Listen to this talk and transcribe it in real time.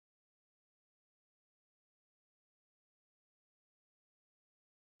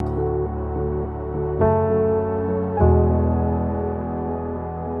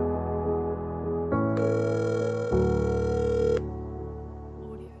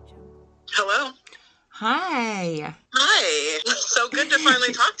Hello. Hi. Hi. So good to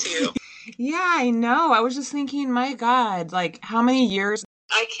finally talk to you. Yeah, I know. I was just thinking, my God, like how many years?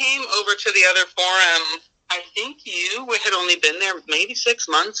 I came over to the other forum. I think you had only been there maybe 6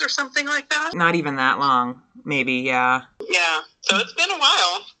 months or something like that. Not even that long, maybe, yeah. Yeah. So it's been a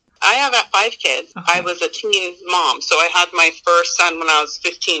while. I have 5 kids. I Okay. was a teen mom. So I had my first son when I was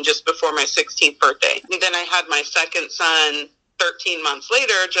 15, just before my 16th birthday. And then I had my second son 13 months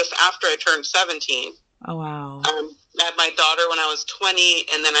later, just after I turned 17. Oh, wow. I had my daughter when I was 20,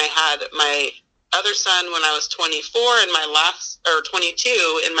 and then I had my other son when I was 24, and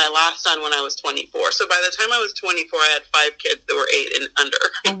 22, and my last son when I was 24. So by the time I was 24, I had 5 kids that were 8 and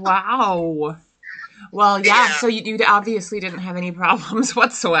under. Wow. Well, yeah, Yeah. so you obviously didn't have any problems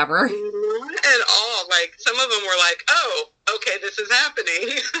whatsoever. Not at all. Like, some of them were like, oh, okay, this is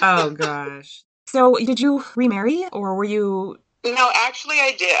happening. Oh, gosh. So did you remarry or were you? No, actually,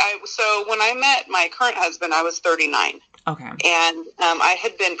 I did. So when I met my current husband, I was 39. Okay. And I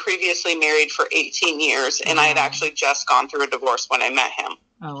had been previously married for 18 years, and I had actually just gone through a divorce when I met him.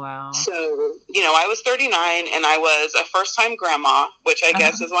 Oh, wow. So, I was 39, and I was a first-time grandma, which I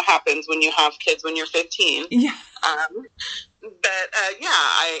guess is what happens when you have kids when you're 15. Yeah. Yeah,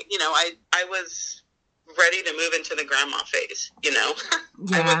 I was ready to move into the grandma phase,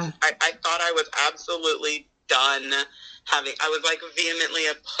 Yeah. I thought I was absolutely done I was like vehemently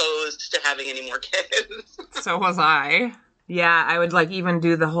opposed to having any more kids. So was I. Yeah, I would like even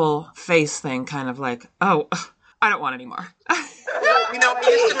do the whole face thing, kind of like, oh, I don't want any more. I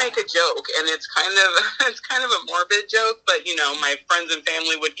used to make a joke, and it's kind of a morbid joke, but my friends and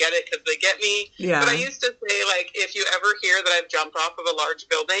family would get it because they get me. Yeah. But I used to say, like, if you ever hear that I've jumped off of a large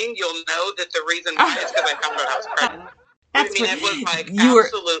building, you'll know that the reason why is because I found out I was pregnant. It was like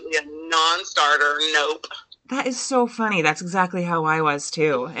absolutely a non-starter. Nope. That is so funny. That's exactly how I was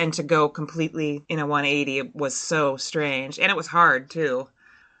too. And to go completely in a 180 was so strange. And it was hard too.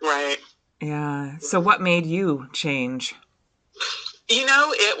 Right. Yeah. So what made you change?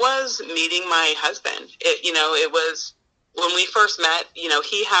 It was meeting my husband. It was when we first met.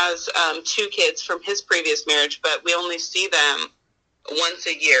 He has 2 kids from his previous marriage, but we only see them once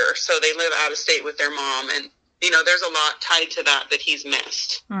a year. So they live out of state with their mom, and there's a lot tied to that he's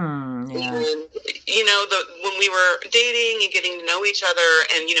missed. Yeah. And when we were dating and getting to know each other,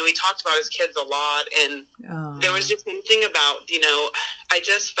 and he talked about his kids a lot, and there was just something about I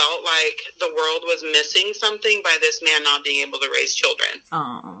just felt like the world was missing something by this man not being able to raise children.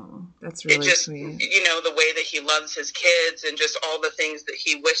 Oh, that's really sweet. The way that he loves his kids and just all the things that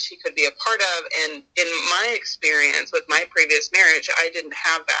he wished he could be a part of. And in my experience with my previous marriage, I didn't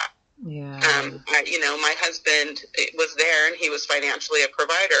have that. Yeah. My husband was there, and he was financially a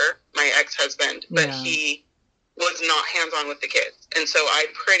provider, my ex-husband, but he was not hands-on with the kids. And so I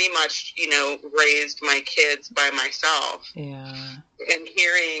pretty much, raised my kids by myself. Yeah. And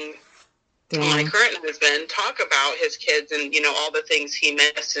hearing my current husband talk about his kids and, all the things he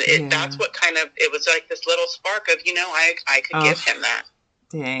missed, that's what it was like this little spark of, I could give him that.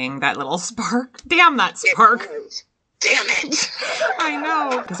 Dang, that little spark. Damn that spark. Damn it. I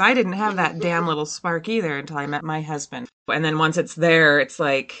know. Because I didn't have that damn little spark either until I met my husband. And then once it's there, it's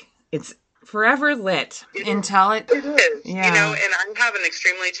like, it's forever lit until it is. Yeah. And I have an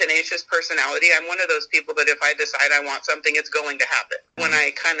extremely tenacious personality. I'm one of those people that if I decide I want something, it's going to happen. When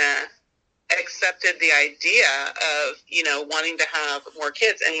I kind of accepted the idea of, wanting to have more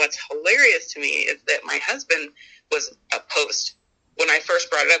kids. And what's hilarious to me is that my husband was opposed. When I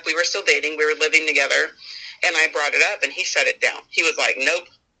first brought it up, we were still dating. We were living together. And I brought it up, and he shut it down. He was like, nope,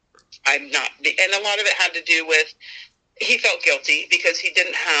 I'm not. And a lot of it had to do with, he felt guilty because he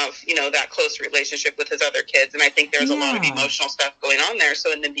didn't have, that close relationship with his other kids. And I think there's a lot of emotional stuff going on there.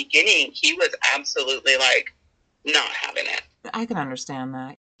 So in the beginning, he was absolutely like not having it. I can understand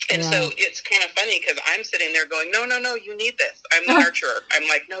that. And so it's kind of funny because I'm sitting there going, no, you need this. I'm the nurturer. I'm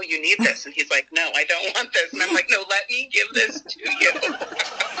like, no, you need this. And he's like, no, I don't want this. And I'm like, no, let me give this to you.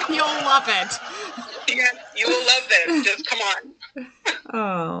 You'll love it. Yes, you will love this. Just come on.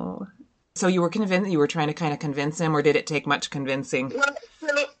 Oh. So you were convinced, you were trying to kind of convince him, or did it take much convincing? Well,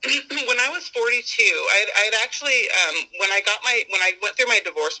 when I was 42, I'd actually, when I went through my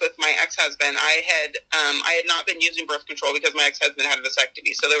divorce with my ex-husband, I had not been using birth control because my ex-husband had a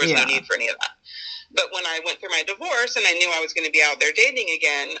vasectomy, so there was no need for any of that. But when I went through my divorce and I knew I was going to be out there dating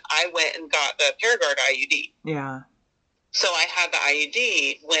again, I went and got the Paragard IUD. Yeah. So I had the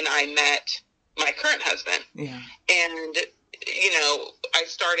IUD when I met my current husband. Yeah. And, I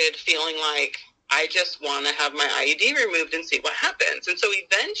started feeling like I just want to have my IUD removed and see what happens. And so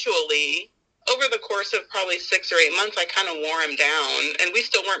eventually over the course of probably 6 or 8 months, I kind of wore him down, and we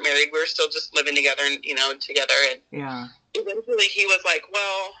still weren't married. We were still just living together and, together. And eventually he was like,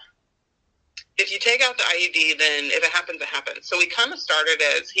 well, if you take out the IUD, then if it happens, it happens. So we kind of started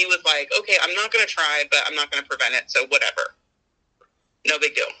as, he was like, okay, I'm not going to try, but I'm not going to prevent it. So whatever. No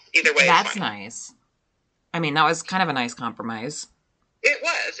big deal. Either way, that's it's fine. Nice. I mean, that was kind of a nice compromise. It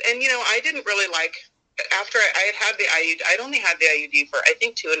was. And, I didn't really like, after I had the IUD, I'd only had the IUD for, I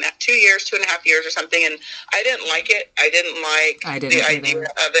think, 2.5 years or something. And I didn't like it. I didn't like the idea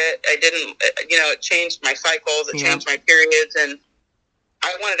of it. I didn't, it changed my cycles. It changed my periods. And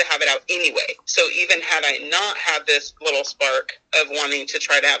I wanted to have it out anyway. So even had I not had this little spark of wanting to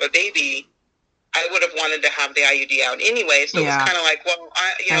try to have a baby, I would have wanted to have the IUD out anyway. So it was kind of like, well,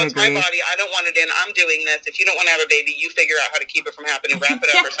 it's my body. I don't want it in. I'm doing this. If you don't want to have a baby, you figure out how to keep it from happening, wrap it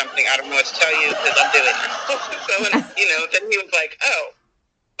up or something. I don't know what to tell you because I'm doing this. So, then he was like, oh,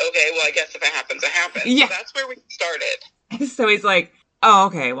 okay, well, I guess if it happens, it happens. Yeah. So that's where we started. So he's like, oh,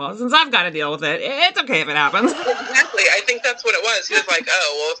 okay, well, since I've got to deal with it, it's okay if it happens. Exactly. I think that's what it was. He was like,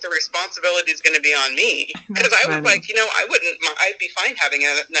 oh, well, if the responsibility is going to be on me. Because I was like, I'd be fine having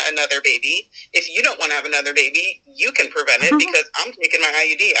another baby. If you don't want to have another baby, you can prevent it because I'm taking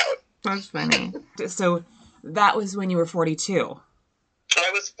my IUD out. That's funny. So that was when you were 42.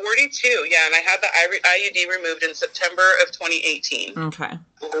 I was 42, yeah, and I had the IUD removed in September of 2018. Okay.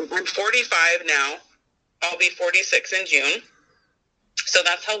 I'm 45 now. I'll be 46 in June. So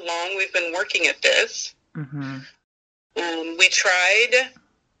that's how long we've been working at this. Mm-hmm. We tried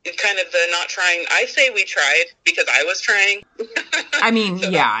kind of the not trying. I say we tried because I was trying. I mean, so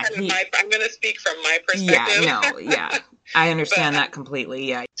yeah. I'm going to speak from my perspective. Yeah. I understand that completely,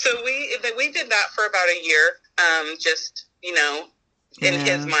 yeah. So we did that for about a year, in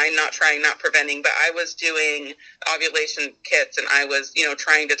his mind, not trying, not preventing. But I was doing ovulation kits, and I was,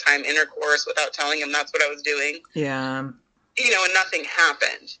 trying to time intercourse without telling him that's what I was doing. Yeah. And nothing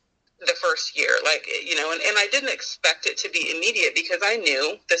happened the first year, and I didn't expect it to be immediate because I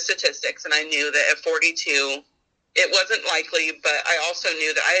knew the statistics and I knew that at 42, it wasn't likely, but I also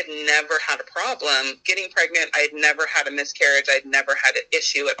knew that I had never had a problem getting pregnant. I had never had a miscarriage. I'd never had an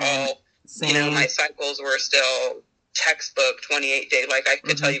issue at all. Same. My cycles were still textbook 28-day. Like I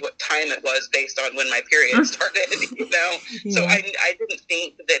could tell you what time it was based on when my period started, Yeah. So I didn't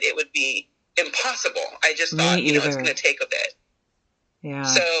think that it would be impossible. I just thought, it's going to take a bit. Yeah.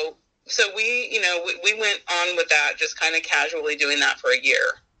 So we, we went on with that, just kind of casually doing that for a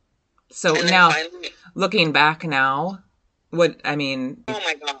year. So now, looking back now, oh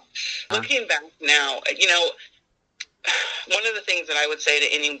my gosh. Looking back now, one of the things that I would say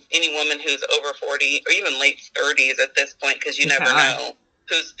to any woman who's over 40 or even late 30s at this point, because you never know,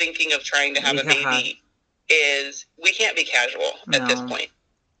 who's thinking of trying to have a baby, is we can't be casual at this point.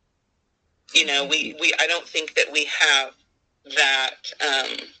 I don't think that we have that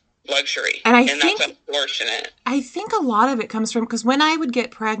luxury, and that's unfortunate. I think a lot of it comes from, because when I would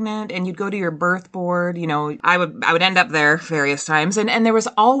get pregnant and you'd go to your birth board, I would end up there various times, and there was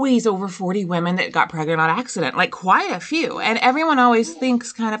always over 40 women that got pregnant on accident, like quite a few, and everyone always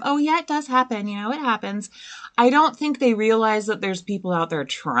thinks kind of, oh yeah, it does happen, it happens. I don't think they realize that there's people out there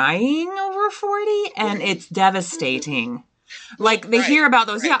trying over 40, and it's devastating. Like they hear about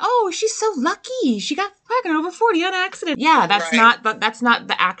those, oh, she's so lucky. She got pregnant over 40 on accident. Yeah, that's not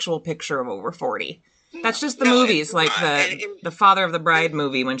the actual picture of over 40. That's just the movies, like the Father of the Bride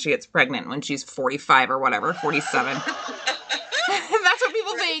movie when she gets pregnant when she's 45 or whatever, 47. That's what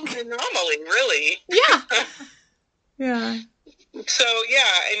people think. Anomaly, really. Yeah. Yeah. So,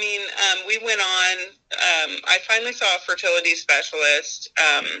 we went on. I finally saw a fertility specialist.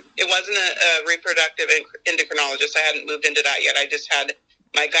 It wasn't a reproductive endocrinologist. I hadn't moved into that yet. I just had,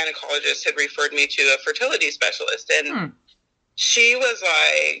 my gynecologist had referred me to a fertility specialist. And she was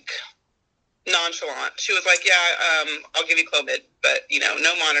like nonchalant. She was like, I'll give you Clomid, but,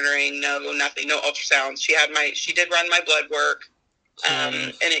 no monitoring, no nothing, no ultrasounds. She did run my blood work.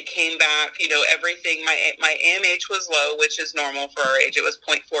 And it came back, everything, my AMH was low, which is normal for our age. It was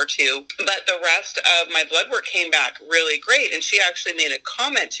 0.42, but the rest of my blood work came back really great. And she actually made a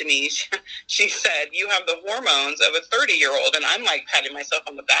comment to me. She said, you have the hormones of a 30-year-old. And I'm like patting myself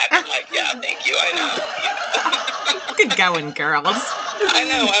on the back. I'm like, yeah, thank you. I know. Good going, girls. I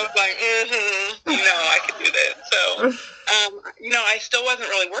know. I was like, I could do this. So, I still wasn't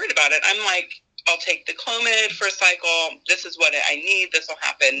really worried about it. I'm like, I'll take the Clomid for a cycle. This is what I need. This will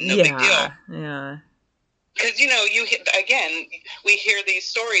happen. No big deal. Yeah. Because, we hear these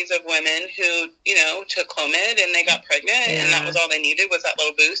stories of women who, took Clomid and they got pregnant and that was all they needed was that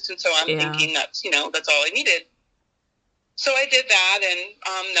little boost. And so I'm thinking that's all I needed. So I did that, and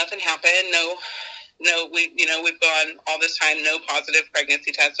nothing happened. We've gone all this time, no positive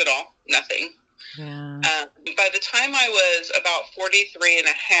pregnancy tests at all, nothing. Yeah. By the time I was about 43 and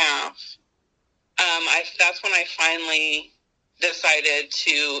a half, that's when I finally decided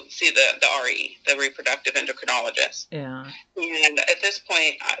to see the RE, the reproductive endocrinologist. Yeah. And at this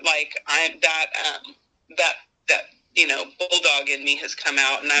point, that bulldog in me has come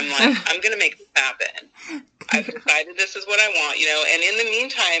out, and I'm like, I'm going to make this happen. I've decided this is what I want, and in the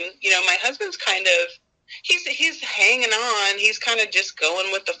meantime, my husband's kind of, he's hanging on. He's kind of just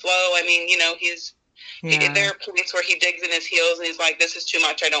going with the flow. I mean, there are points where he digs in his heels and he's like, this is too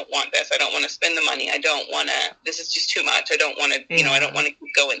much. I don't want this. I don't want to spend the money. I don't want to, this is just too much. I don't want to, I don't want to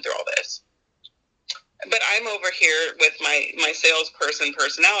keep going through all this. But I'm over here with my salesperson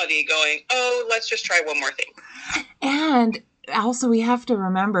personality going, oh, let's just try one more thing. And also we have to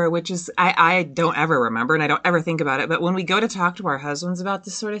remember, which is, I don't ever remember and I don't ever think about it, but when we go to talk to our husbands about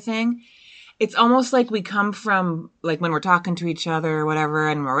this sort of thing, it's almost like we come from, like when we're talking to each other or whatever,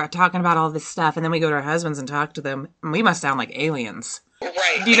 and we're talking about all this stuff, and then we go to our husbands and talk to them, and we must sound like aliens.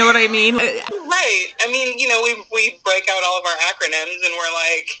 Right. Do you know what I mean? Right. I mean, we break out all of our acronyms, and we're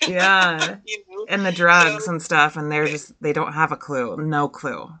like... Yeah. And the drugs and stuff, and they don't have a clue. No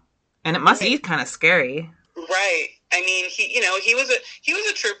clue. And it must be kind of scary. Right. I mean, he was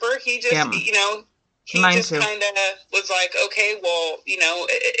a trooper. He just, he Mine just too. kind of was like, okay, well,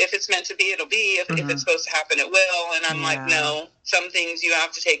 if it's meant to be, it'll be. If it's supposed to happen, it will. And I'm like, no, some things you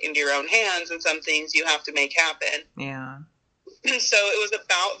have to take into your own hands, and some things you have to make happen. Yeah. So it was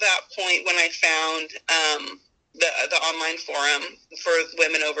about that point when I found the online forum for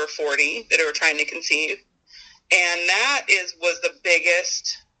women over 40 that are trying to conceive. And that was the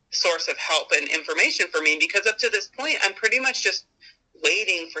biggest source of help and information for me, because up to this point, I'm pretty much just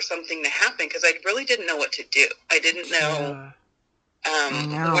waiting for something to happen, because I really didn't know what to do. I didn't know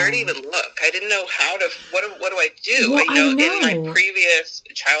where to even look. I didn't know what do I do? Well, I know in my previous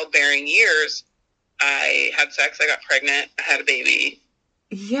childbearing years, I had sex, I got pregnant, I had a baby.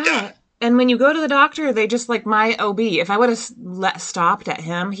 Yeah. Done. And when you go to the doctor, they just, like, my OB, if I would have stopped at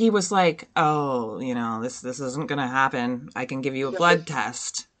him, he was like, oh, this isn't going to happen. I can give you a blood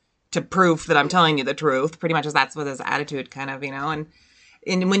test to prove that I'm telling you the truth. Pretty much that's what his attitude kind of,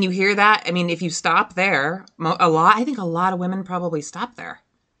 And when you hear that, I mean, if you stop there, I think a lot of women probably stop there.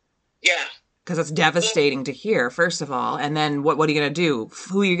 Yeah. Because it's devastating to hear, first of all. And then what are you going to do?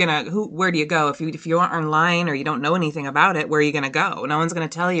 Where do you go? If you aren't online or you don't know anything about it, where are you going to go? No one's going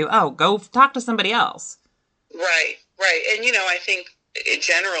to tell you, oh, go talk to somebody else. Right. And, I think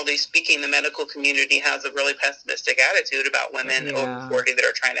generally speaking, the medical community has a really pessimistic attitude about women over 40 that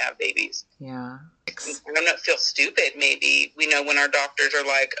are trying to have babies. Yeah. I don't feel stupid, maybe, when our doctors are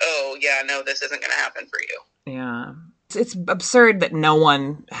like, oh, yeah, no, this isn't going to happen for you. Yeah. It's absurd that no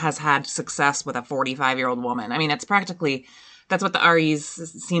one has had success with a 45-year-old woman. I mean, that's what the REs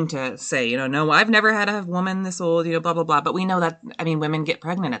seem to say. No, I've never had a woman this old, blah, blah, blah. But we know that, women get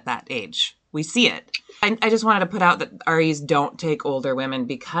pregnant at that age. We see it. I just wanted to put out that REs don't take older women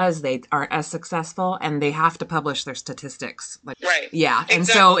because they aren't as successful, and they have to publish their statistics. Right. Yeah. Exactly. And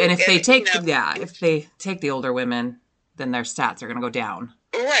so, and if they take the older women, then their stats are going to go down.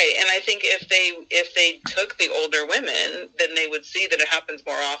 Right, and I think if they took the older women, then they would see that it happens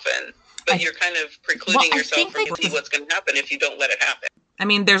more often. But you're kind of precluding yourself from seeing what's going to happen if you don't let it happen. I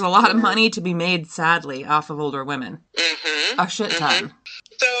mean, there's a lot of money to be made, sadly, off of older women. Mm-hmm. A shit ton.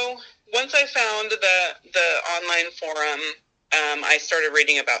 So once I found the online forum, I started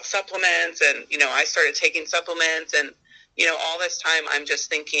reading about supplements, and I started taking supplements, and all this time I'm just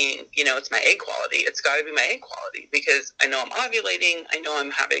thinking, it's my egg quality. It's got to be my egg quality, because I know I'm ovulating. I know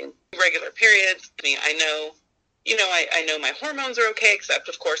I'm having regular periods. I mean, I know my hormones are okay, except,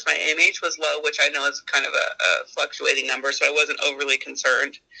 of course, my AMH was low, which I know is kind of a fluctuating number, so I wasn't overly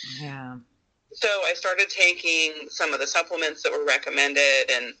concerned. Yeah. So I started taking some of the supplements that were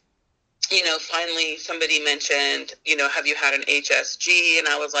recommended, and finally somebody mentioned, have you had an HSG? And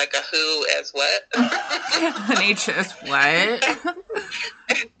I was like, a who as what? An HS what?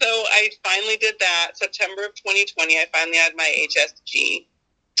 So I finally did that. September of 2020, I finally had my HSG.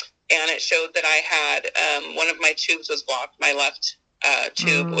 And it showed that I had, one of my tubes was blocked. My left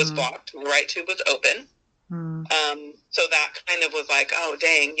tube was blocked. My right tube was open. So that kind of was like, oh,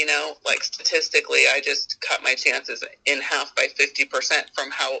 dang, statistically, I just cut my chances in half by 50% from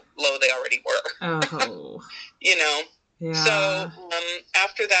how low they already were. Oh. Yeah. So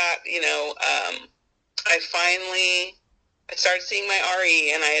after that, I started seeing my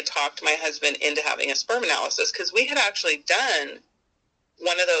RE, and I had talked my husband into having a sperm analysis, because we had actually done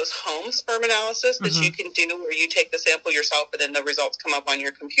one of those home sperm analysis that Mm-hmm. you can do where you take the sample yourself and then the results come up on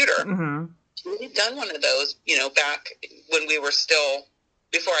your computer. Mm-hmm. We've done one of those, back when we were still,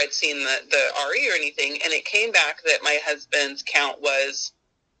 before I'd seen the RE or anything, and it came back that my husband's count was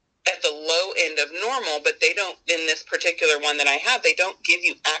at the low end of normal, but they don't, in this particular one that I have, they don't give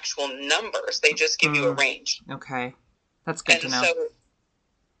you actual numbers. They just give you a range. Okay. That's good to know. So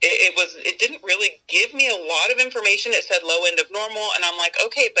it didn't really give me a lot of information. It said low end of normal, and I'm like,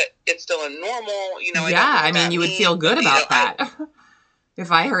 okay, but it's still a normal, I mean, you would feel good about that.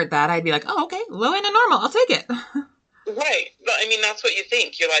 If I heard that, I'd be like, oh, okay, low end of normal, I'll take it. Right. But I mean, that's what you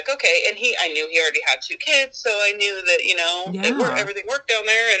think. You're like, okay. And I knew he already had 2 kids. So I knew that, everything worked down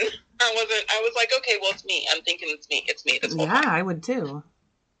there. And I was like, okay, well, it's me. I'm thinking it's me. It's me. This whole time. I would too.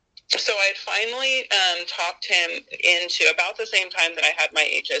 So I had finally talked him into, about the same time that I had my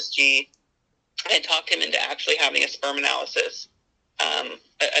HSG, I had talked him into actually having a sperm analysis,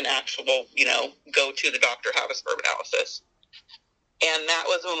 an actual, go to the doctor, have a sperm analysis. And that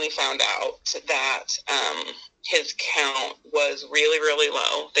was when we found out that his count was really, really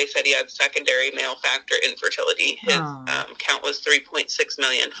low. They said he had secondary male factor infertility. His count was 3.6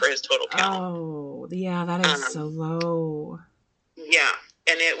 million for his total count. Oh, yeah, that is so low. Yeah.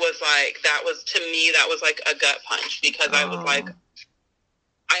 And it was like, to me, that was like a gut punch, because I was like,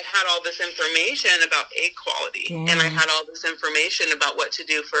 I had all this information about egg quality. Damn. And I had all this information about what to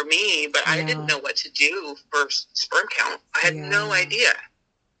do for me, but I didn't know what to do for sperm count. I had no idea.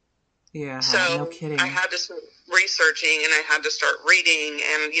 Yeah, so no kidding. I had to start researching, and I had to start reading,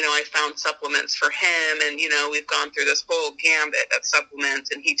 and, I found supplements for him, and, we've gone through this whole gambit of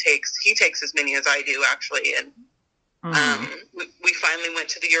supplements, and he takes as many as I do, actually, and we finally went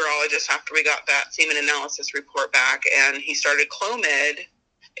to the urologist after we got that semen analysis report back, and he started Clomid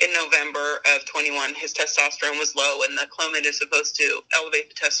in November of 21. His testosterone was low, and the Clomid is supposed to elevate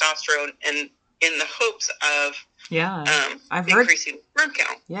the testosterone, and in the hopes of I've increasing sperm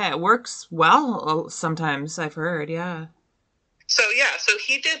count. Yeah, it works well sometimes, I've heard, So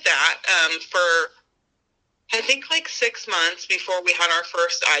he did that for, I think, like 6 months before we had our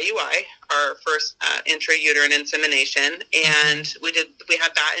first IUI, our first intrauterine insemination, and we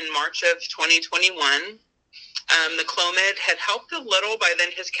had that in March of 2021. The Clomid had helped a little. By then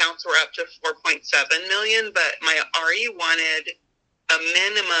his counts were up to 4.7 million, but my RE wanted a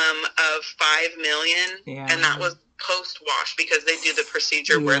minimum of 5 million, and that was post-wash, because they do the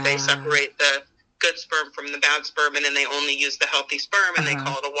procedure where they separate the good sperm from the bad sperm, and then they only use the healthy sperm, and they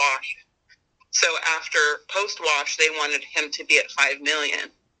call it a wash. So after post-wash, they wanted him to be at 5 million.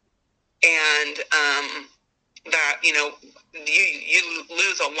 And that, you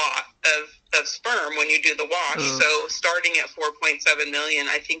lose a lot of sperm when you do the wash. So starting at 4.7 million,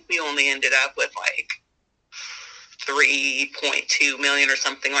 I think we only ended up with like 3.2 million or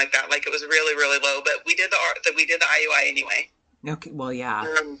something like that. Like, it was really, really low, but we did the IUI anyway. Okay. Well, yeah.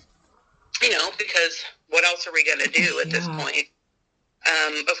 Because what else are we going to do at this point?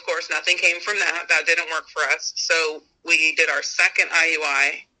 Of course, nothing came from that. That didn't work for us. So we did our second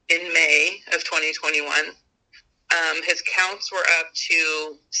IUI in May of 2021. His counts were up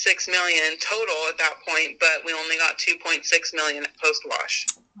to 6 million total at that point, but we only got 2.6 million post-wash.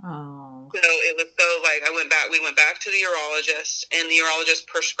 Oh. So it was we went back to the urologist, and the urologist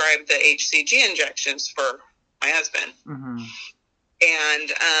prescribed the HCG injections for my husband. Mm-hmm. And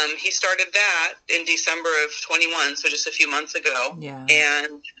he started that in December of 21, so just a few months ago. Yeah.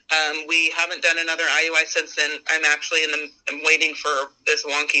 And we haven't done another IUI since then. I'm actually I'm waiting for this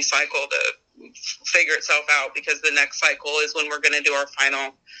wonky cycle to figure itself out, because the next cycle is when we're going to do our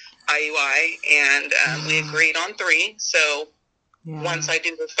final IUI, and we agreed on 3. So once I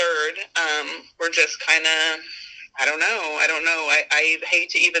do the third, we're just kind of, I don't know. I hate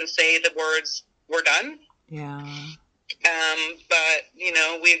to even say the words, we're done. Yeah.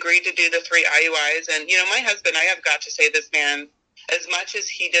 But, we agreed to do the 3 IUIs, and, my husband, I have got to say, this man, as much as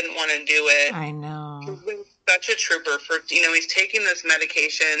he didn't want to do it, I know, he's been such a trooper for, he's taking this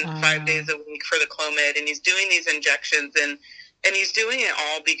medication 5 days a week for the Clomid, and he's doing these injections, and he's doing it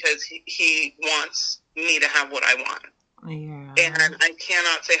all because he wants me to have what I want. Yeah. And I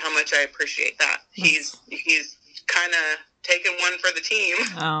cannot say how much I appreciate that. He's kind of taking one for the team.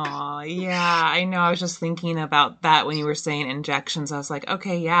 Oh, yeah, I know. I was just thinking about that when you were saying injections. I was like,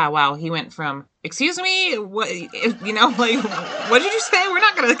 okay, yeah, wow. He went from, excuse me, what, what did you say? We're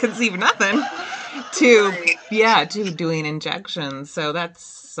not going to conceive nothing, to doing injections. So that's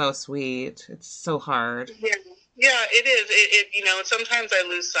so sweet. It's so hard. Yeah, it is. Sometimes I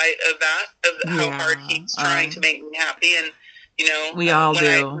lose sight of that, of how hard he's trying to make me happy. And, we all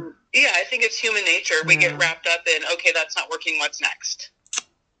do. I think it's human nature. We get wrapped up in, okay, that's not working, what's next?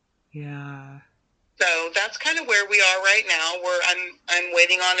 Yeah. So that's kind of where we are right now. I'm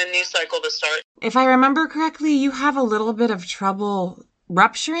waiting on a new cycle to start. If I remember correctly, you have a little bit of trouble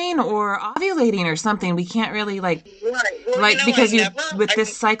rupturing or ovulating or something. We can't really Right. Well, like because with this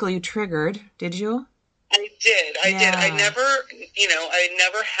I cycle you triggered, did you? I did. Yeah. I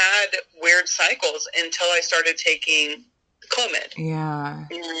never had weird cycles until I started taking Clomid. Yeah.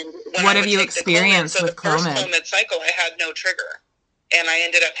 And What have you experienced with the first Clomid? Clomid cycle, I had no trigger. And I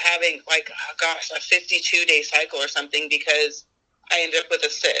ended up having a 52-day cycle or something because I ended up with a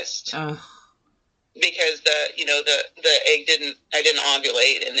cyst. Ugh. Because the egg I didn't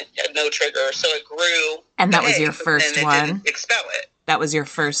ovulate and it had no trigger. So it grew. And that was your first one? It didn't expel it. That was your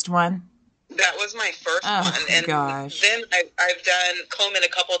first one? That was my first one. And gosh. then I've done Clomid a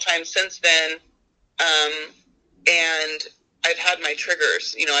couple of times since then. And I've had my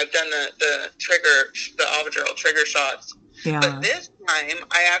triggers. I've done the Ovidrel trigger shots. Yeah. But this time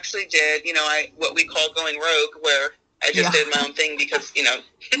I actually did, what we call going rogue, where I just did my own thing because,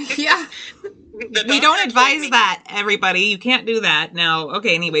 Yeah. We don't advise that, everybody. You can't do that. Now,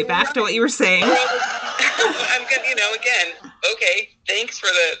 okay, anyway, back to what you were saying. I'm going to, again, okay, thanks for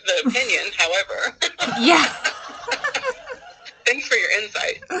the opinion, however. Yeah. Thanks for your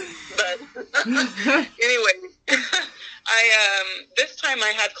insight. But anyway, this time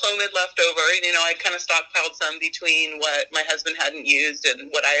I had Clomid left over. I kind of stockpiled some between what my husband hadn't used and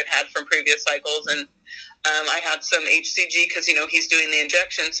what I had from previous cycles. And I had some HCG because, he's doing the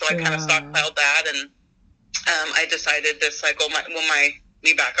injection. So I kind of stockpiled that. And I decided this cycle, let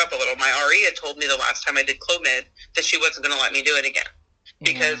me back up a little. My RE had told me the last time I did Clomid that she wasn't going to let me do it again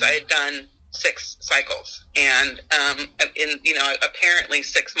because I had done 6 cycles. And, apparently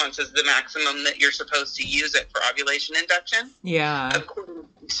 6 months is the maximum that you're supposed to use it for ovulation induction. Yeah.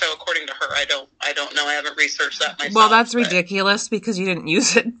 According to her, I don't know. I haven't researched that myself. Well, that's ridiculous because you didn't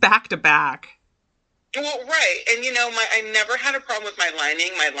use it back to back. Well, right. And, I never had a problem with my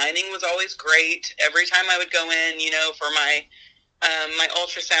lining. My lining was always great. Every time I would go in, for my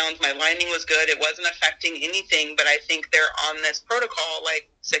ultrasounds, my lining was good. It wasn't affecting anything, but I think they're on this protocol,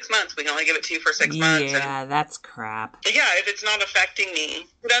 6 months. We can only give it to you for 6 months. Yeah, that's crap. Yeah, if it's not affecting me, I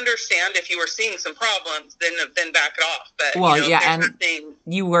would understand if you were seeing some problems, then back it off. But,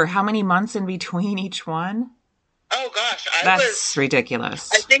 you were how many months in between each one? Oh, gosh. That's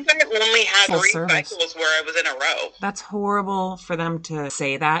ridiculous. I think I only had Full 3 service. cycles where I was in a row. That's horrible for them to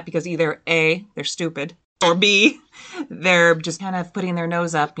say that because either A, they're stupid, or B, they're just kind of putting their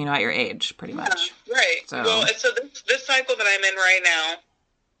nose up, at your age, pretty much. Right. So this cycle that I'm in right now,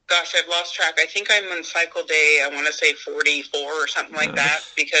 gosh, I've lost track. I think I'm on cycle day, I want to say 44 or something like that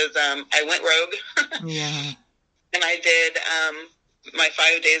because I went rogue. Yeah. And I did my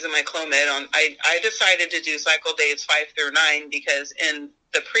 5 days of my Clomid. I decided to do cycle days 5 through 9 because in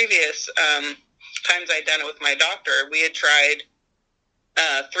the previous times I'd done it with my doctor, we had tried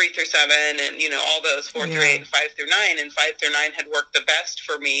 3 through 7 and, all those 4 through 8 and 5 through 9. And 5 through 9 had worked the best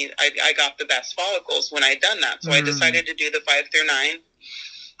for me. I got the best follicles when I'd done that. So I decided to do the 5 through 9.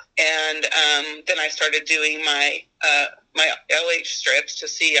 And then I started doing my LH strips to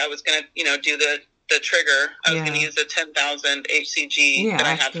see. I was going to, do the trigger. I was going to use the 10,000 HCG that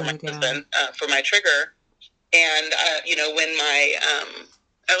I had for my husband for my trigger. And, when my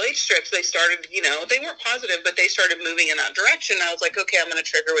LH strips, they started, they weren't positive, but they started moving in that direction. I was like, okay, I'm going to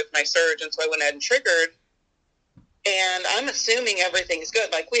trigger with my surge. And so I went ahead and triggered. And I'm assuming everything's good.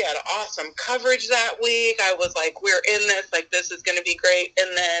 We had awesome coverage that week. I was like, we're in this. This is going to be great.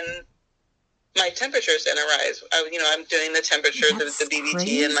 And then my temperatures didn't rise. I'm doing the temperatures of the BBT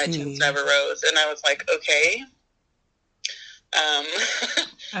crazy. And my temps never rose. And I was like, okay.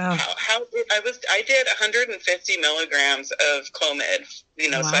 I did 150 milligrams of Clomid,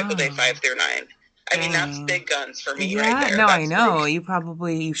 cycle day 5 through 9. I mean, that's big guns for me right there. No, that's I know. You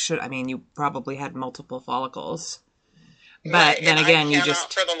probably had multiple follicles. But right. then and again, I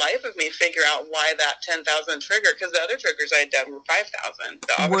cannot for the life of me figure out why that 10,000 trigger, because the other triggers I'd done were 5,000.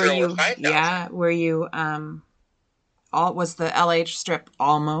 The Ovidrel were 5,000. Yeah, were you, was the LH strip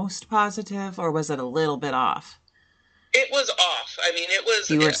almost positive, or was it a little bit off? It was off. I mean, it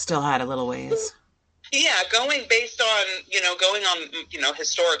was... You still had a little ways. Yeah, going on,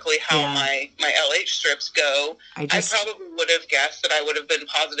 historically how my LH strips go, I probably would have guessed that I would have been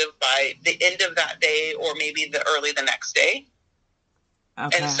positive by the end of that day or maybe the next day.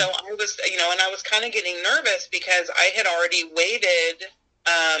 Okay. And so I was, and I was kind of getting nervous because I had already waited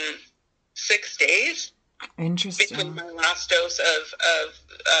 6 days. Interesting. Between my last dose of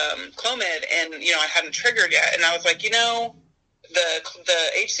Clomid and, I hadn't triggered yet. And I was like, the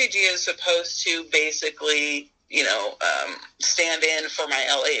HCG is supposed to basically, stand in for my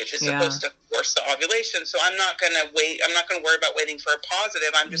LH. It's supposed to force the ovulation. So I'm not going to wait. I'm not going to worry about waiting for a positive.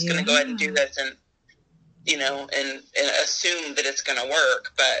 I'm just going to go ahead and do this and assume that it's going to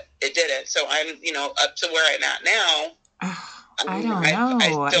work, but it didn't. So I'm, up to where I'm at now. I don't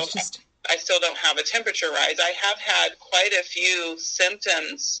know. I still don't have a temperature rise. I have had quite a few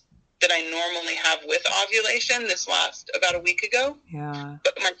symptoms that I normally have with ovulation this last about a week ago. Yeah.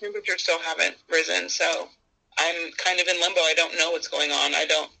 But my temperature still haven't risen. So I'm kind of in limbo. I don't know what's going on. I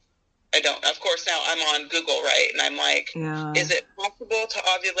don't. Of course, now I'm on Google, right? And I'm like, is it possible to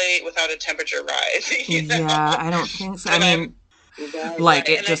ovulate without a temperature rise? Yeah, I don't think so. I mean, like,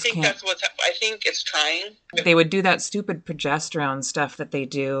 it just can't. I think it's trying. They would do that stupid progesterone stuff that they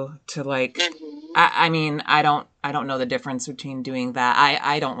do to, like, I mean, I don't know the difference between doing that.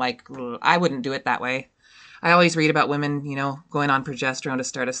 I wouldn't do it that way. I always read about women, going on progesterone to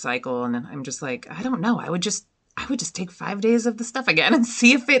start a cycle. And I'm just like, I don't know. I would just take 5 days of the stuff again and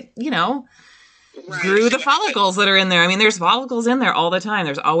see if it, grew the follicles that are in there. I mean, there's follicles in there all the time.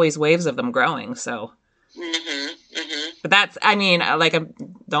 There's always waves of them growing. So, but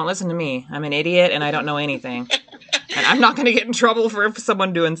don't listen to me. I'm an idiot and I don't know anything. And I'm not going to get in trouble for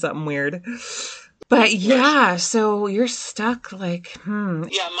someone doing something weird. But yeah, so you're stuck like,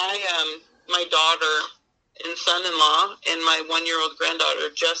 Yeah, my daughter and son-in-law and my 1-year-old granddaughter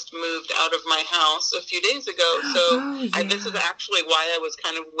just moved out of my house a few days ago. So this is actually why I was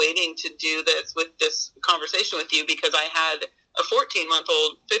kind of waiting to do this conversation with you, because I had a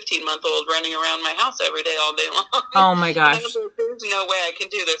 14-month-old, 15-month-old running around my house every day, all day long. Oh my gosh. There's no way I can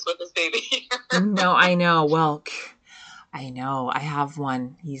do this with this baby here. No, I know. Well, I know. I have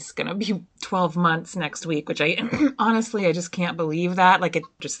one. He's going to be 12 months next week, which honestly, I just can't believe that. Like,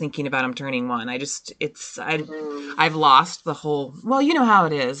 just thinking about him turning one. I've lost the whole, well, you know how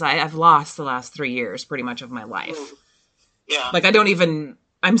it is. I've lost the last 3 years pretty much of my life. Yeah. Like,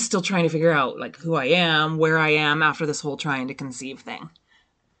 I'm still trying to figure out, like, who I am, where I am after this whole trying to conceive thing.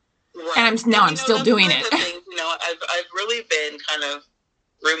 Right. And I'm still doing it. I've really been kind of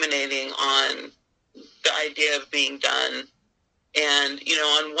ruminating on the idea of being done. And,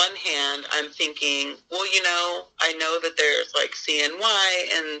 on one hand, I'm thinking, well, I know that there's like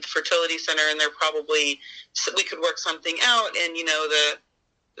CNY and fertility center, and we could work something out. And,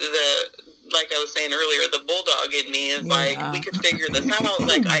 the like I was saying earlier, the bulldog in me is like, we could figure this out.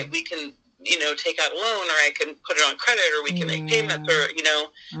 Like we can, take out a loan, or I can put it on credit, or we can make payments, or,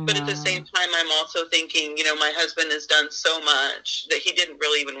 but at the same time, I'm also thinking, my husband has done so much that he didn't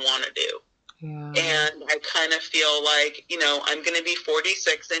really even want to do. Yeah. And I kind of feel like, I'm going to be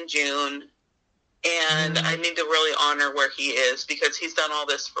 46 in June, and I need to really honor where he is, because he's done all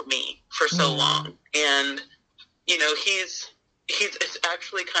this for me for so long. And, it's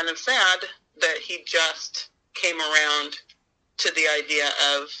actually kind of sad that he just came around to the idea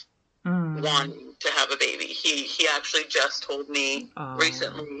of wanting to have a baby. He actually just told me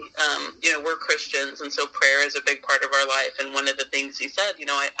recently, we're Christians, and so prayer is a big part of our life. And one of the things he said,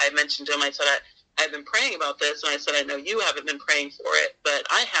 I mentioned to him, I said, I've been praying about this. And I said, I know you haven't been praying for it, but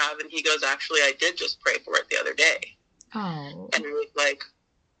I have. And he goes, actually, I did just pray for it the other day. Oh. And I was like,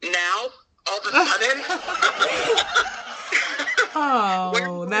 now, all of a sudden?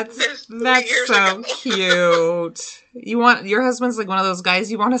 Oh, that's so cute. Your husband's like one of those guys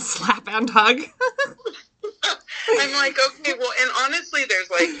you want to slap and hug. I'm like, okay, well, and honestly, there's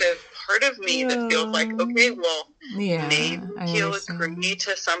like this part of me that feels like, okay, well, maybe he'll agree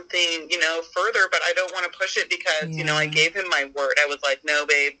to something, further, but I don't want to push it because, I gave him my word. I was like, no,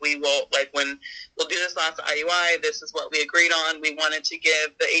 babe, we will, like, when we'll do this last IUI, this is what we agreed on. We wanted to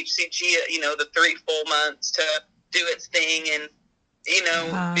give the HCG, the 3 full months to do its thing, and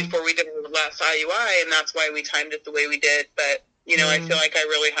before we did our last IUI, and that's why we timed it the way we did. But I feel like I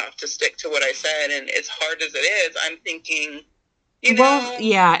really have to stick to what I said, and as hard as it is, I'm thinking, well,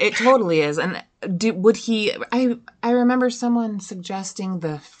 yeah, it totally is. And would he? I remember someone suggesting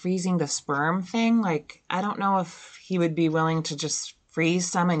the freezing the sperm thing. Like, I don't know if he would be willing to just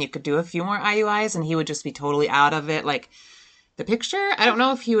freeze some, and you could do a few more IUIs, and he would just be totally out of it. Like the picture, I don't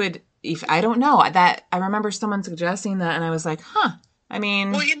know if he would. I don't know that. I remember someone suggesting that, and I was like, huh. I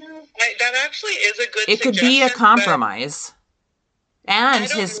mean, well, that actually is a good. It could be a compromise, and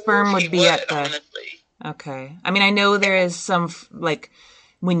his sperm would be at the. Honestly. Okay, I mean, I know there is some like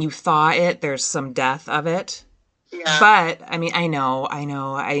when you thaw it, there's some death of it. Yeah. But I mean, I know.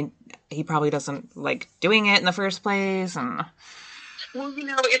 He probably doesn't like doing it in the first place, and. Well,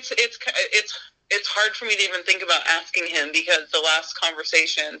 it's hard for me to even think about asking him, because the last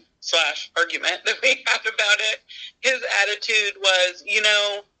conversation / argument that we had about it, his attitude was,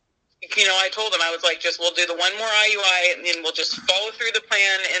 you know, I told him, I was like, just, we'll do the one more IUI and then we'll just follow through the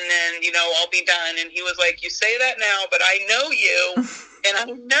plan and then, you know, I'll be done. And he was like, you say that now, but I know you and I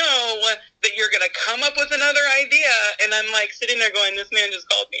know that you're going to come up with another idea. And I'm like sitting there going, this man just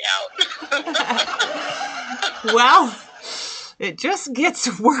called me out. Well, it just gets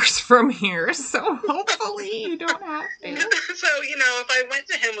worse from here, so hopefully you don't have to. So, you know, if I went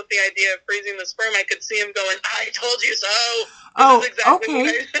to him with the idea of freezing the sperm, I could see him going, I told you so. Oh, exactly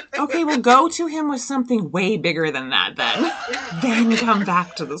okay. Okay, well, go to him with something way bigger than that, then. Then come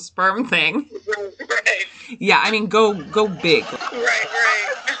back to the sperm thing. Right. Yeah, I mean, go big. Right.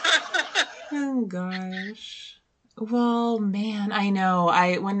 Oh, gosh. Well, man, I know.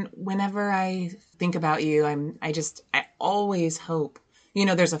 Whenever I think about you, I always hope, you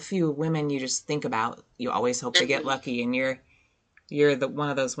know, there's a few women you just think about. You always hope they get lucky, and you're the one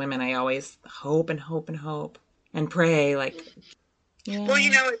of those women I always hope and hope and hope and pray, like. Yeah. Well, you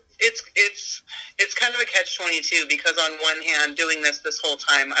know, it's kind of a catch-22 because on one hand, doing this whole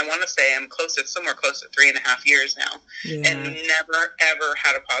time, I want to say I'm somewhere close to 3.5 years now, and never ever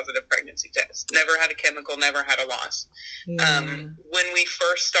had a positive pregnancy test, never had a chemical, never had a loss. Yeah. When we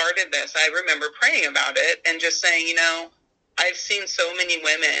first started this, I remember praying about it and just saying, you know, I've seen so many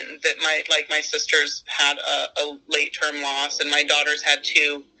women that my sisters had a late-term loss, and my daughters had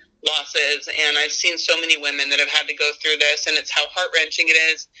 2 losses, and I've seen so many women that have had to go through this, and it's how heart-wrenching it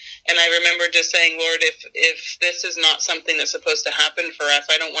is. And I remember just saying, Lord, if this is not something that's supposed to happen for us,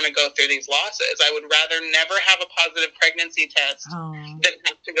 I don't want to go through these losses. I would rather never have a positive pregnancy test than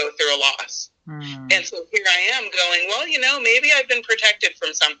have to go through a loss. And so here I am going, well, you know, maybe I've been protected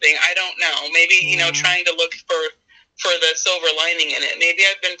from something. I don't know. Maybe, you know, trying to look for the silver lining in it. Maybe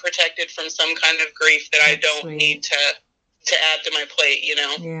I've been protected from some kind of grief that I don't need to add to my plate, you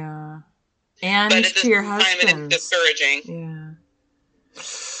know? Yeah. And to your husband. It's discouraging. Yeah.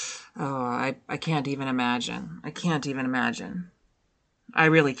 Oh, I can't even imagine. I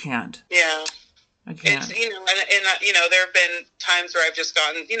really can't. Yeah. I can't. It's, you know, and you know, there have been times where I've just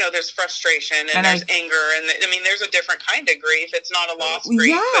gotten, you know, there's frustration and there's anger, and I mean, there's a different kind of grief. It's not a loss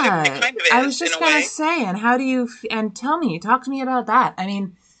grief, but it kind of is. I was just going to say, and how do you, and talk to me about that. I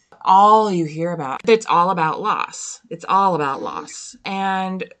mean, all you hear about, it's all about loss. It's all about loss.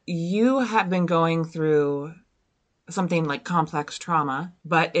 And you have been going through something like complex trauma,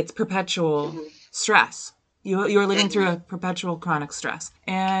 but it's perpetual stress. You're living through a perpetual chronic stress.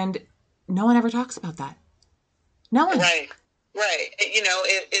 And no one ever talks about that. No one. Right. You know,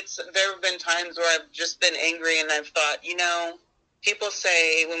 there have been times where I've just been angry and I've thought, you know, people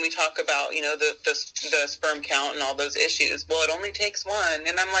say when we talk about, you know, the sperm count and all those issues, well, it only takes one.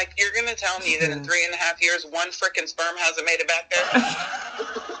 And I'm like, you're going to tell me that in 3.5 years, one frickin' sperm hasn't made it back there?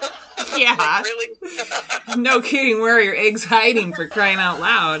 Yeah. Like, really? No kidding. Where are your eggs hiding, for crying out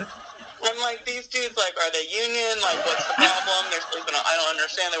loud? I'm like, these dudes, like, are they union? Like, what's the problem? They're sleeping on, I don't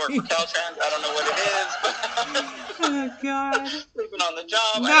understand. They work for Caltrans. I don't know what it is. Oh, God. Sleeping on the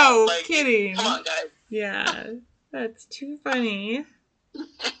job. No, kidding. Come on, guys. Yeah. That's too funny.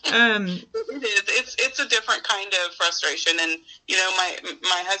 It's a different kind of frustration, and you know,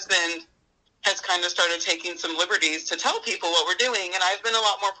 my husband has kind of started taking some liberties to tell people what we're doing, and I've been a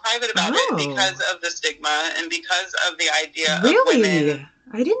lot more private about it because of the stigma and because of the idea of women.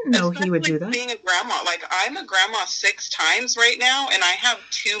 I didn't know he would do that. Being a grandma, like I'm a grandma 6 times right now, and I have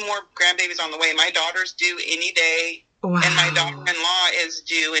 2 more grandbabies on the way. My daughter's due any day. Wow. And my daughter-in-law is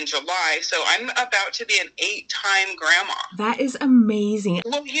due in July, so I'm about to be an 8-time grandma. That is amazing.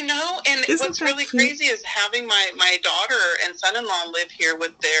 Well, you know, and what's really crazy is having my daughter and son-in-law live here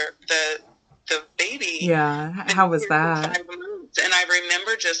with the baby. Yeah, how was that? 5 months. And I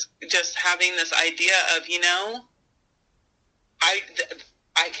remember just having this idea of, you know, I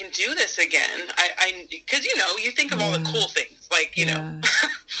can do this again. Because, you know, you think of all the cool things, like, you know,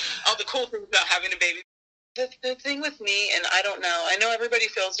 all the cool things about having a baby. The thing with me, and I don't know, I know everybody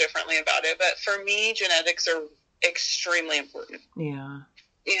feels differently about it, but for me, genetics are extremely important. Yeah.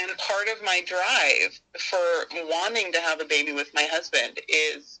 And part of my drive for wanting to have a baby with my husband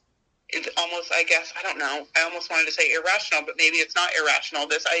is almost, I guess, I don't know, I almost wanted to say irrational, but maybe it's not irrational,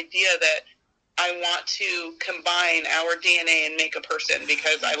 this idea that I want to combine our DNA and make a person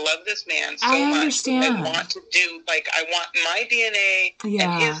because I love this man so much. I understand. I want to do, like, I want my DNA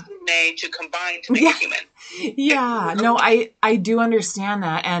and his DNA to combine to make a human. Yeah, no, I do understand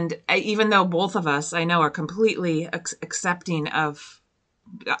that. And even though both of us, I know, are completely accepting of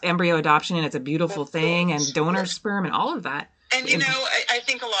embryo adoption, and it's a beautiful thing, and donor sperm and all of that. And, you know, I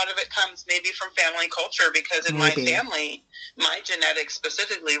think a lot of it comes maybe from family culture because in my family, my genetics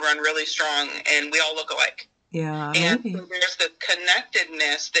specifically run really strong and we all look alike. Yeah, And maybe. so there's the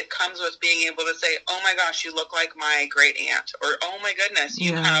connectedness that comes with being able to say, oh my gosh, you look like my great aunt, or oh my goodness,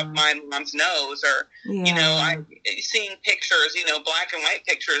 you have Yeah. my mom's nose, or, Yeah. I'm seeing pictures, black and white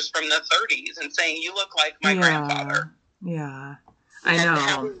pictures from the 30s and saying, you look like my Yeah. grandfather. Yeah. I And know.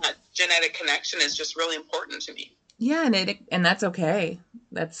 having that genetic connection is just really important to me. Yeah, and that's okay.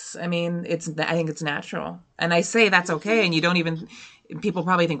 I mean, I think it's natural. And I say that's okay, and you don't even, people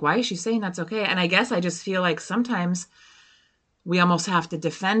probably think, why is she saying that's okay? And I guess I just feel like sometimes we almost have to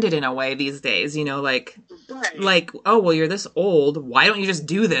defend it in a way these days, Right. oh, well, you're this old. Why don't you just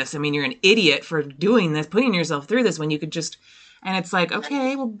do this? I mean, you're an idiot for doing this, putting yourself through this when you could just, and it's like,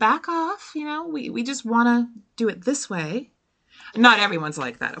 okay, well, back off. We just want to do it this way. Not everyone's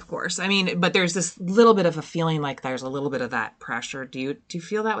like that, of course. I mean, but there's this little bit of a feeling like there's a little bit of that pressure. Do you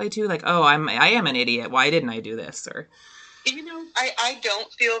feel that way too? Like, oh, I am an idiot. Why didn't I do this? Or I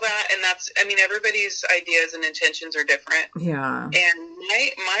don't feel that, and everybody's ideas and intentions are different. yeah, And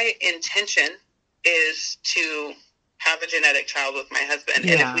my intention is to have a genetic child with my husband.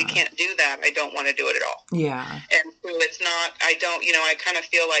 yeah, And if we can't do that, I don't want to do it at all. yeah, And so it's not, I don't, I kind of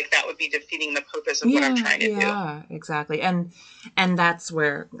feel like that would be defeating the purpose of what I'm yeah, trying to do. yeah, exactly. And that's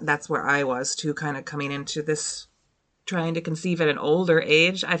where I was too, kind of coming into this, trying to conceive at an older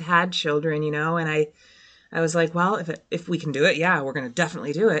age. I'd had children, and I was like, well, if we can do it, yeah, we're going to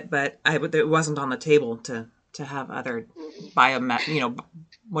definitely do it. But it wasn't on the table to have other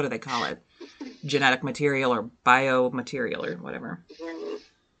what do they call it? Genetic material or biomaterial or whatever.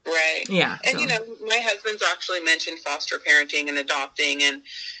 Right. Yeah. And, So. my husband's actually mentioned foster parenting and adopting, and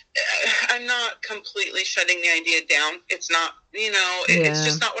I'm not completely shutting the idea down. It's not, it's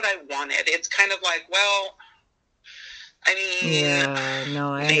just not what I wanted. It's kind of like, well, I mean, Yeah,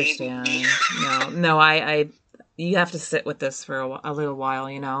 no, I maybe. understand. No, I you have to sit with this for a little while,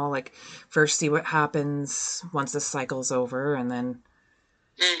 like first see what happens once this cycle's over, and then.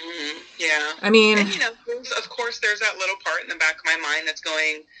 Yeah. I mean, and of course, there's that little part in the back of my mind that's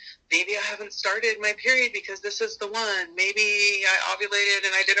going, maybe I haven't started my period because this is the one. Maybe I ovulated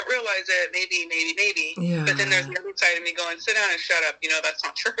and I didn't realize it. Maybe. yeah. But then there's the other side of me going, sit down and shut up. That's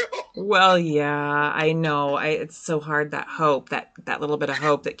not true. Well, yeah, I know. It's so hard, that hope, that little bit of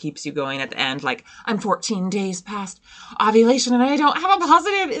hope that keeps you going at the end. Like, I'm 14 days past ovulation and I don't have a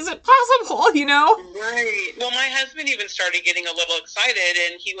positive. Is it possible? Right. Well, my husband even started getting a little excited,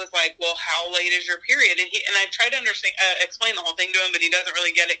 and he was like, well, how late is your period? And I tried to explain the whole thing to him, but he doesn't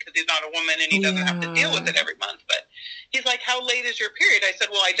really get it because he's not a woman and he doesn't have to deal with it every month. But he's like, how late is your period? I said,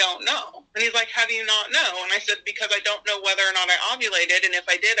 well, I don't know. And he's like, how do you not know? And I said, because I don't know whether or not I ovulated, and if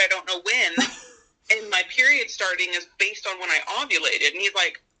I did, I don't know when. And my period starting is based on when I ovulated. And he's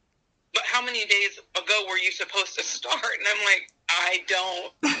like, but how many days ago were you supposed to start? And I'm like, I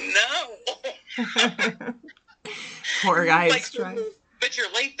don't know. Poor guy's like, trying. But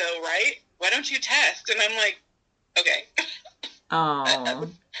you're late though, right? Why don't you test? And I'm like, okay. Oh.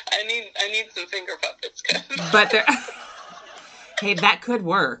 I need some finger puppets. But hey, that could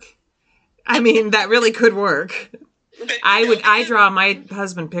work. I mean, that really could work. But, I draw my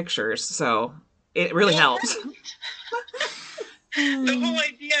husband pictures, so it really helps. The whole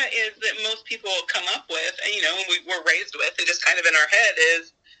idea is that most people come up with, and we were raised with, and just kind of in our head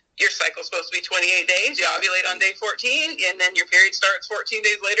is, your cycle's supposed to be 28 days. You ovulate on day 14, and then your period starts 14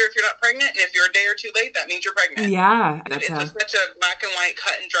 days later if you're not pregnant. And if you're a day or two late, that means you're pregnant. Yeah. It's such a black and white,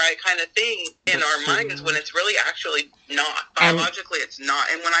 cut and dry kind of thing in our minds when it's really actually not. Biologically, it's not.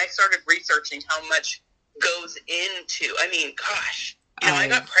 And when I started researching how much goes into, gosh, I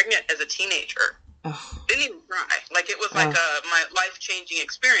got pregnant as a teenager. Didn't even try. Like, it was like my life-changing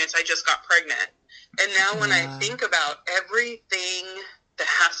experience. I just got pregnant. And now when I think about everything that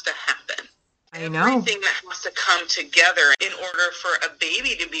has to happen, everything that has to come together in order for a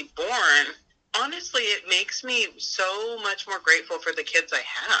baby to be born, honestly, it makes me so much more grateful for the kids I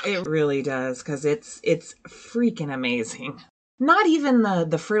have. It really does, because it's freaking amazing. Not even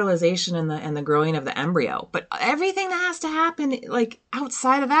the fertilization and the growing of the embryo, but everything that has to happen, like,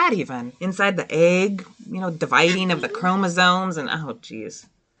 outside of that, even inside the egg, dividing of the chromosomes, and oh geez.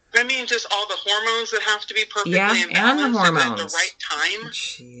 Just all the hormones that have to be perfectly imbalanced and the hormones at the right time.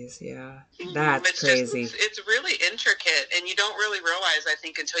 Jeez, yeah. That's crazy. It's really intricate, and you don't really realize, I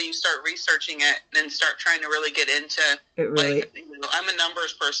think, until you start researching it and start trying to really get into it. Really, I'm a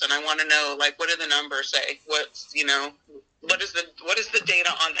numbers person. I want to know, like, what do the numbers say? What's, what is the data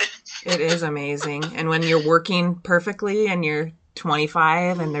on this? It is amazing. And when you're working perfectly and you're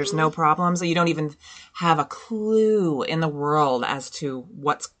 25 and there's no problems, you don't even have a clue in the world as to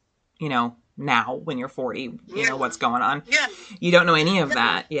what's, now when you're 40, what's going on. Yeah. You don't know any of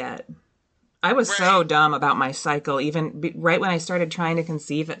that yet. I was so dumb about my cycle, even right when I started trying to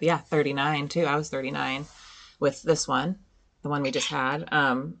conceive at 39 too. I was 39 with this one, the one we just had.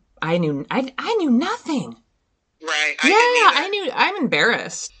 I knew nothing. Right. I knew. I'm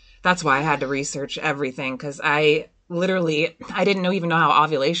embarrassed. That's why I had to research everything, because I didn't even know how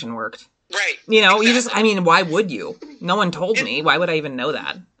ovulation worked. Right. You know, exactly. Why would you? No one told me. Why would I even know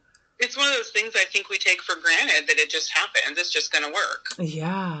that? It's one of those things I think we take for granted, that it just happens. It's just going to work.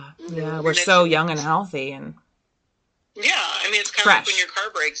 Yeah. Yeah. We're so young and healthy. And yeah. I mean, it's kind of like when your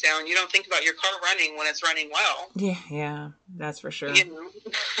car breaks down. You don't think about your car running when it's running well. Yeah. Yeah. That's for sure. You know?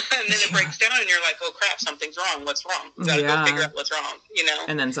 And then it breaks down and you're like, oh crap, something's wrong. What's wrong? You gotta go figure out what's wrong, you know?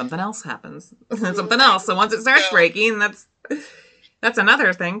 And then something else happens. And something else. So once it starts breaking, that's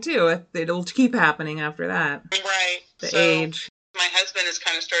another thing too. It'll keep happening after that. Right. The age. My husband has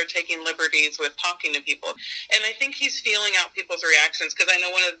kind of started taking liberties with talking to people. And I think he's feeling out people's reactions, because I know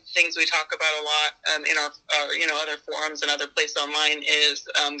one of the things we talk about a lot in our other forums and other places online is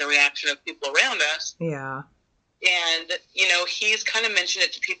the reaction of people around us. Yeah. And, you know, he's kind of mentioned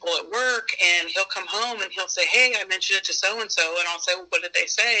it to people at work, and he'll come home and he'll say, hey, I mentioned it to so-and-so. And I'll say, well, what did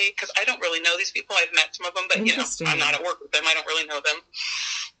they say? Because I don't really know these people. I've met some of them, but, you know, I'm not at work with them. I don't really know them.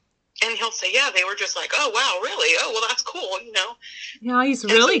 And he'll say, yeah, they were just like, oh, wow, really? Oh, well, that's cool, you know? Yeah, he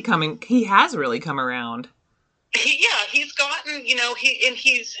has really come around. He's gotten, you know,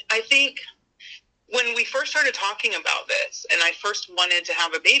 I think when we first started talking about this and I first wanted to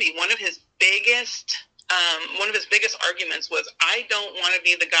have a baby, one of his biggest arguments was, I don't want to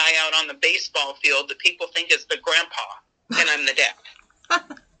be the guy out on the baseball field that people think is the grandpa and I'm the dad.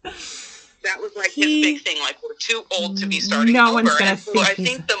 That was like his big thing. Like, we're too old to be starting over. One's gonna I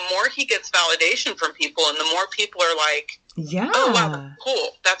think the more he gets validation from people, and the more people are like, yeah, oh wow, that's cool.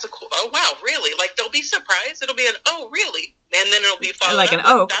 That's a cool. Oh wow, really? Like, they'll be surprised. It'll be an oh really, and then it'll be followed like up an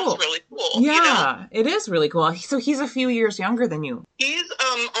oh with, cool. That's really cool. Yeah, you know? It is really cool. So he's a few years younger than you. He's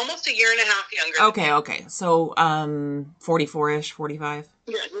almost a year and a half younger. Okay. So 44-ish, 45.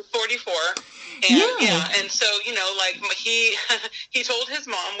 Yeah, he's 44. And and so, you know, like, he told his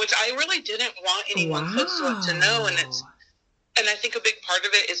mom, which I really didn't want anyone close to us to know, and I think a big part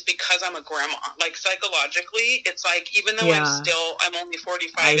of it is because I'm a grandma. Like, psychologically, it's like, even though I'm only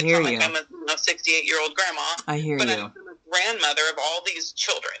 45, it's not like I'm a 68-year-old grandma. I hear but you. I'm a grandmother of all these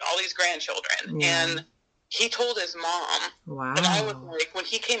children, all these grandchildren. Yeah. And he told his mom. Wow. And I was like, when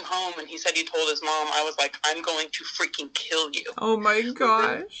he came home and he said he told his mom, I was like, I'm going to freaking kill you. Oh my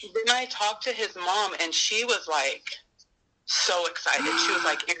gosh. Then I talked to his mom, and she was like, so excited. She was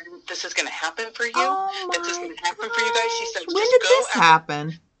like, Erin, this is going to happen for you. This is going to happen for you guys. She said, when did this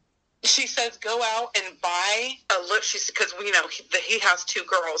happen? She says, go out and buy a look. Because we know he has two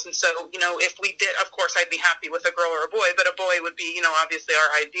girls. And so, you know, if we did, of course, I'd be happy with a girl or a boy, but a boy would be, you know, obviously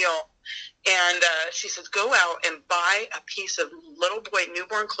our ideal. And she says, go out and buy a piece of little boy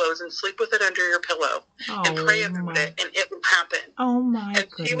newborn clothes and sleep with it under your pillow and pray about it, and it will happen. Oh, my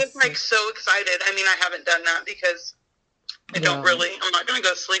goodness. And she was like so excited. I mean, I haven't done that because I'm not going to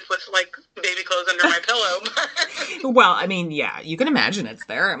go sleep with like baby clothes under my pillow. Well, I mean, yeah, you can imagine it's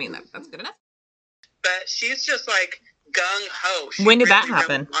there. I mean, that's good enough. But she's just like gung-ho. When did that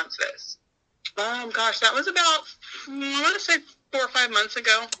happen? Really wants this. Gosh, that was about, I want to say 4 or 5 months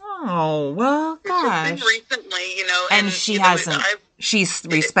ago. Oh, well, gosh. It's been recently, you know. And she hasn't, she's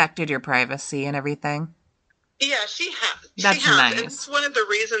respected your privacy and everything? Yeah, she has. That's nice. And it's one of the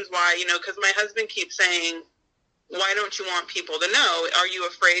reasons why, you know, because my husband keeps saying, why don't you want people to know? Are you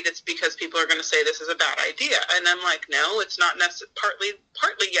afraid it's because people are going to say this is a bad idea? And I'm like, no, it's not necessarily.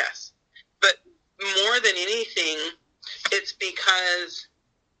 Partly yes. But more than anything, it's because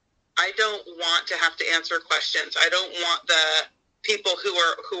I don't want to have to answer questions. I don't want the people who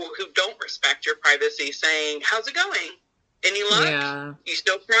don't respect your privacy saying, how's it going? Any luck? Yeah. You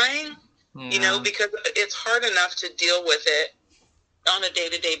still crying? Yeah. You know, because it's hard enough to deal with it on a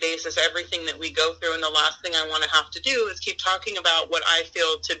day-to-day basis, everything that we go through. And the last thing I want to have to do is keep talking about what I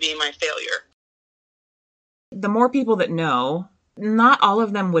feel to be my failure. The more people that know, not all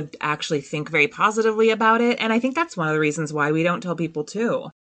of them would actually think very positively about it. And I think that's one of the reasons why we don't tell people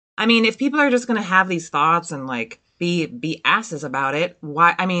too. I mean, if people are just going to have these thoughts and like be asses about it,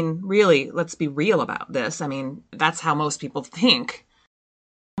 why? I mean, really, let's be real about this. I mean, that's how most people think.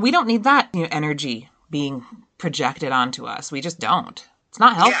 We don't need that, you know, energy being projected onto us. We just don't. It's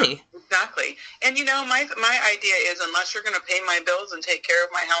not healthy. Yeah, exactly. And you know, my idea is, unless you're going to pay my bills and take care of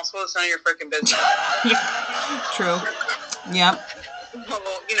my household, it's none of your freaking business. Yeah. True. Yep.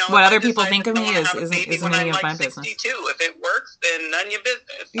 Well, you know, what other people think of me isn't any of my business. 62. If it works, then none of your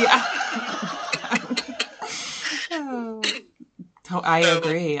business. Yeah. I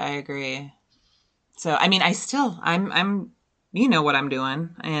agree. So, I mean, I'm, you know what I'm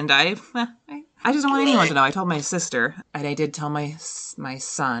doing. And I just don't want anyone to know. I told my sister, and I did tell my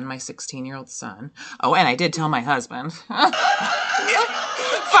son, my 16-year-old son. Oh, and I did tell my husband.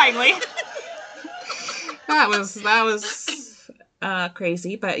 Finally. That was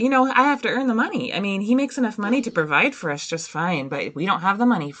crazy. But, you know, I have to earn the money. I mean, he makes enough money to provide for us just fine, but we don't have the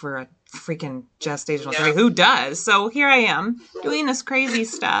money for a freaking gestational therapy. Who does? So here I am doing this crazy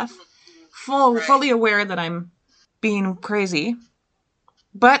stuff, fully aware that I'm being crazy,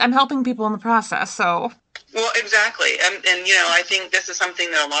 but I'm helping people in the process. So, well, exactly, and you know, I think this is something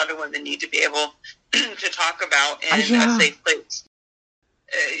that a lot of women need to be able to talk about in a safe place,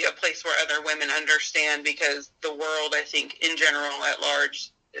 a place where other women understand, because the world, I think, in general, at large,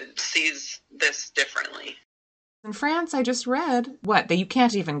 sees this differently. In France, I just read that you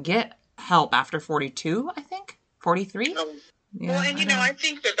can't even get help after 42. I think 43. Yeah, well, and you know, I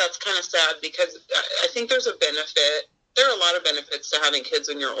think that that's kind of sad, because I think there's a benefit. There are a lot of benefits to having kids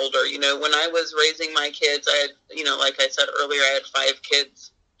when you're older. You know, when I was raising my kids, I had, you know, like I said earlier, I had 5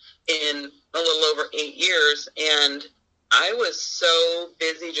 kids in a little over 8 years, and I was so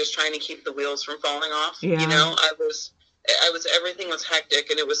busy just trying to keep the wheels from falling off. Yeah. You know, everything was hectic,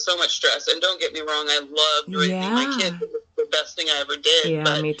 and it was so much stress. And don't get me wrong, I loved raising my kids. It was the best thing I ever did. Yeah,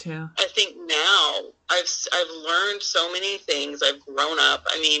 but me too. I think now I've learned so many things. I've grown up.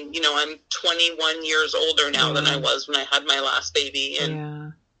 I mean, you know, I'm 21 years older now than I was when I had my last baby,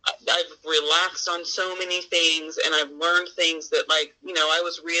 and I've relaxed on so many things, and I've learned things that, like, you know, I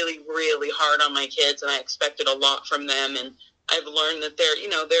was really, really hard on my kids, and I expected a lot from them, and I've learned that there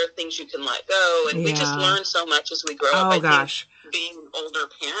are things you can let go, and we just learn so much as we grow up. I think being an older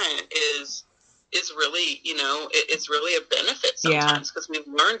parent is really, you know, it's really a benefit sometimes, because we've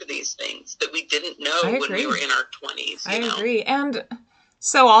learned these things that we didn't know when we were in our 20s. I agree. And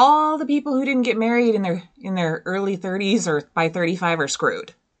so all the people who didn't get married in their early 30s or by 35 are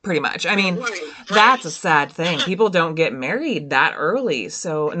screwed. Pretty much. I mean, that's a sad thing. People don't get married that early.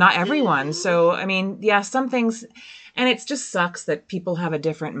 So not everyone. So, I mean, yeah, some things, and it just sucks that people have a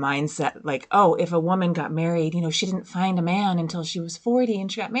different mindset. Like, oh, if a woman got married, you know, she didn't find a man until she was 40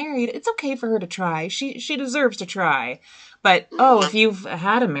 and she got married. It's okay for her to try. She deserves to try. But, oh, if you've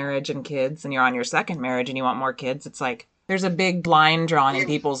had a marriage and kids and you're on your second marriage and you want more kids, it's like, there's a big blind drawn in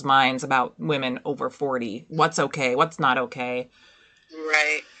people's minds about women over 40. What's okay? What's not okay?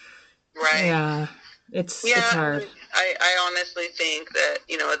 Right. Yeah, it's hard. I honestly think that,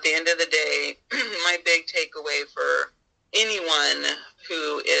 you know, at the end of the day, my big takeaway for anyone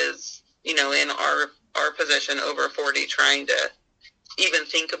who is, you know, in our position over 40, trying to even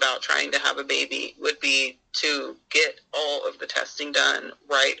think about trying to have a baby, would be to get all of the testing done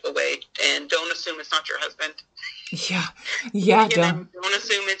right away, and don't assume it's not your husband. Yeah. Don't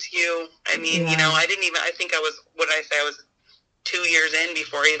assume it's you. I mean, you know, I think I was 2 years in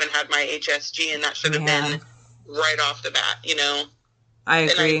before I even had my HSG, and that should have been right off the bat, you know. I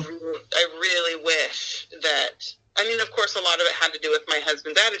agree. And I really wish that, I mean, of course, a lot of it had to do with my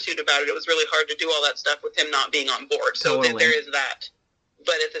husband's attitude about it. It was really hard to do all that stuff with him not being on board. So there is that.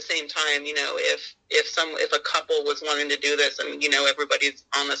 But at the same time, you know, if a couple was wanting to do this, and, you know, everybody's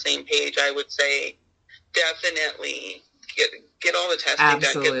on the same page, I would say definitely get all the testing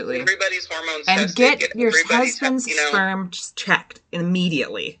done. Get everybody's hormones tested. And get your husband's sperm checked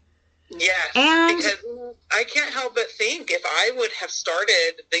immediately. Yes, and because I can't help but think, if I would have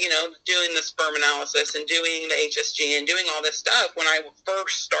started, you know, doing the sperm analysis and doing the HSG and doing all this stuff when I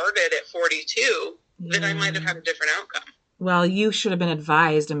first started at 42, then I might have had a different outcome. Well, you should have been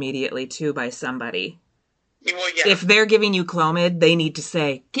advised immediately, too, by somebody. Well, yeah. If they're giving you Clomid, they need to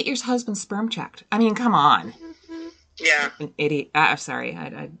say, get your husband's sperm checked. I mean, come on. Yeah. An idiot. Sorry.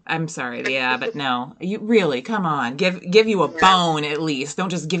 I'm sorry. Yeah, but no. You really, come on. Give you a bone at least. Don't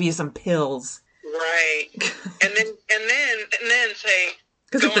just give you some pills. Right. and then say,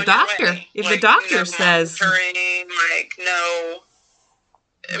 because if the doctor says, no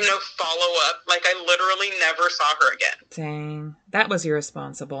follow up, like, I literally never saw her again. Dang, that was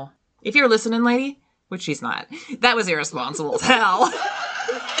irresponsible. If you're listening, lady, which she's not, that was irresponsible as hell.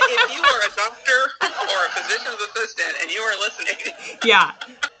 If you are a doctor or a physician's assistant and you are listening. Yeah.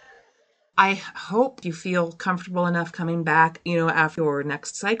 I hope you feel comfortable enough coming back, you know, after your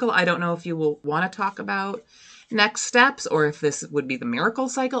next cycle. I don't know if you will want to talk about next steps or if this would be the miracle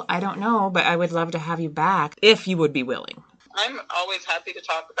cycle. I don't know, but I would love to have you back if you would be willing. I'm always happy to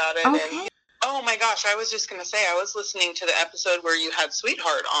talk about it. Okay. And, oh my gosh, I was just going to say, I was listening to the episode where you had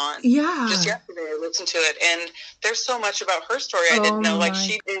Sweetheart on. Yeah. Just yesterday. I listen to it, and there's so much about her story I didn't know. Like,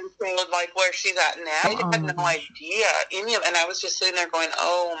 she didn't say, like, where she's at now. I had no idea any of it, and I was just sitting there going,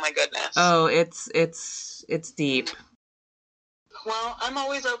 oh my goodness. Oh, it's deep. Well, I'm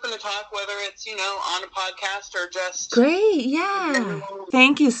always open to talk, whether it's, on a podcast or just... Great, yeah.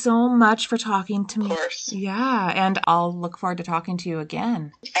 Thank you so much for talking to me. Of course. Yeah, and I'll look forward to talking to you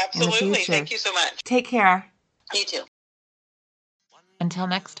again. Absolutely. In the future. Thank you so much. Take care. You too. Until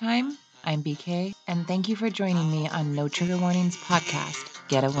next time, I'm BK, and thank you for joining me on No Trigger Warnings podcast,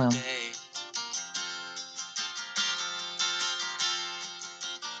 Get a Womb.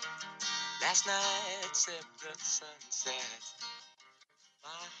 Last night, sipped the sunset.